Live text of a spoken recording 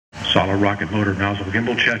Solid rocket motor nozzle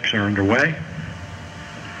gimbal checks are underway.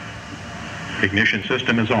 Ignition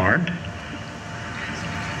system is armed.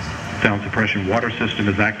 Sound suppression water system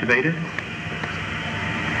is activated.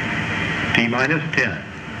 T-minus 10,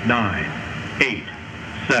 9, 8,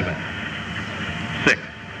 7, 6,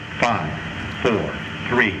 5, 4,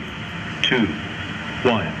 3, 2,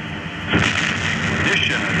 1.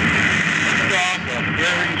 Ignition. Liftoff of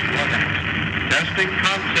Aries 1X. Testing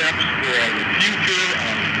concepts for the future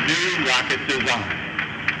of new rocket design.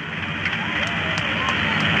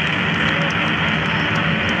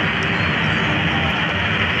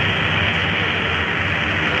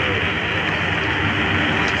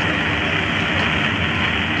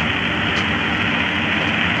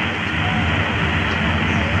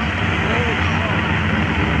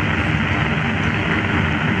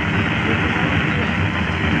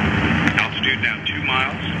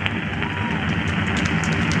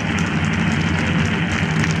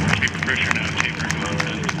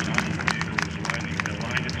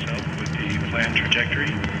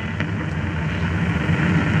 Trajectory.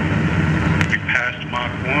 We passed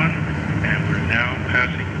Mach 1 and we're now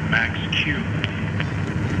passing Max Q.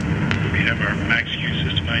 We have our Max Q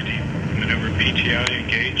system ID maneuver PTI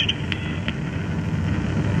engaged.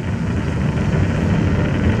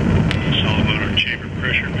 Solid motor chamber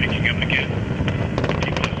pressure picking up again.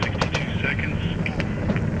 T plus 62 seconds.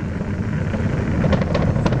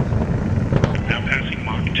 Now passing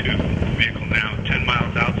Mach 2. Vehicle now 10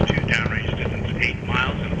 miles altitude, downrange distance 8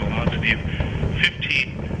 miles and a velocity of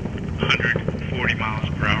 1,540 miles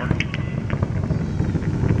per hour.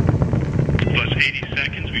 Plus 80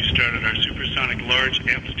 seconds, we've started our supersonic large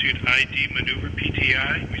amplitude ID maneuver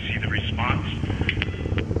PTI. We see the response.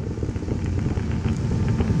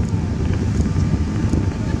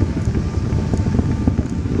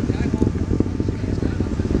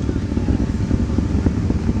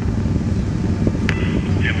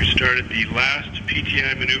 And we started the last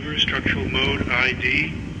PTI maneuver, structural mode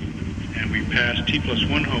ID, and we passed T plus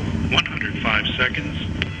 105 seconds.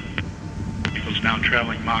 Vehicle's now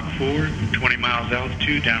traveling Mach 4, 20 miles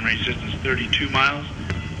altitude, downrange distance 32 miles.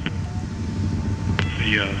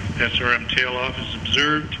 The SRM tail off is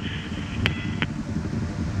observed.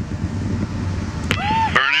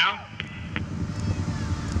 Burnout.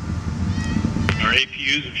 Our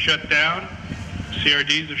APUs have shut down.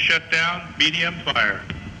 CRDs have shut down. Medium fire.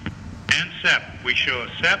 And SEP. We show a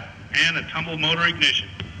SEP and a tumble motor ignition.